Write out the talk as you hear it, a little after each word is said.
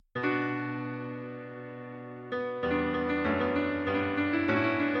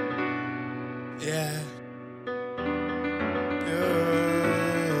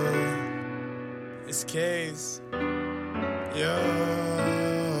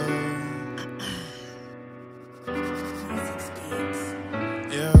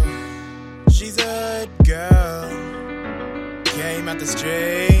the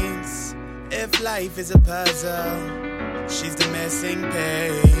streets. If life is a puzzle, she's the missing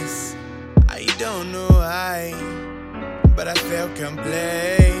piece. I don't know why, but I feel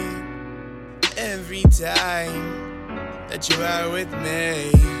complete every time that you are with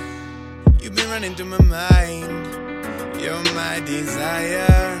me. You've been running through my mind, you're my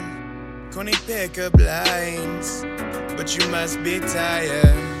desire. Corny pickup lines, but you must be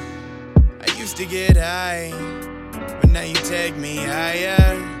tired. I used to get high, but now you take me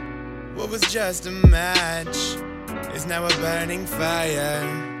higher. What was just a match is now a burning fire.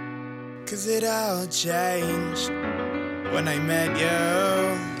 'Cause it all changed when I met you.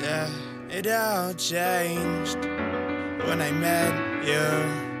 Yeah, it all changed when I met you.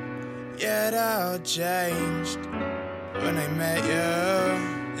 Yeah, it all changed when I met you.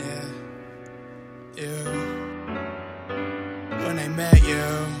 Yeah, you. When I met you.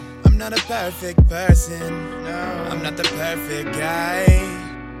 I'm not a perfect person, no, I'm not the perfect guy,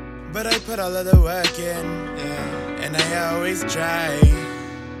 but I put all of the work in, yeah, and I always try.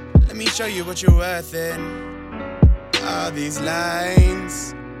 Let me show you what you're worth in. All these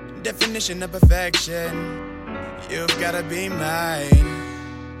lines, definition of perfection. You've gotta be mine.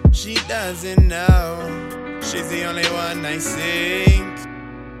 She doesn't know, she's the only one I seek.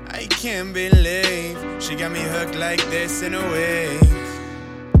 I can't believe she got me hooked like this in a week.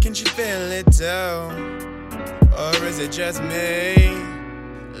 Can she feel it too? Or is it just me?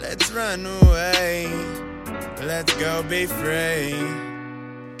 Let's run away, let's go be free.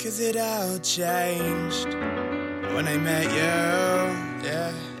 'Cause it all changed when I met you.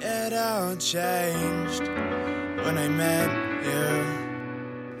 Yeah, it all changed when I met you.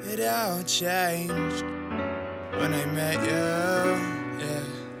 It all changed when I met you. Yeah,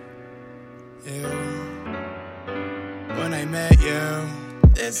 you. When I met you.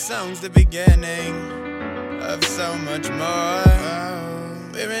 This song's the beginning of so much more.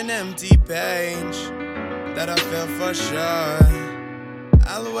 We're an empty page that I feel for sure.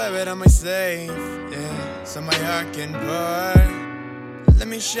 I'll wear it on my sleeve, yeah, so my heart can pour. Let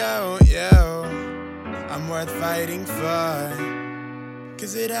me show you I'm worth fighting for.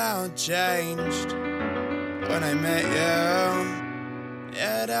 'Cause it all changed when I met you.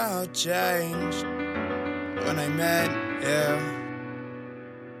 Yeah, it all changed when I met you.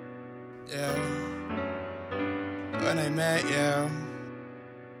 Yeah, when I met you.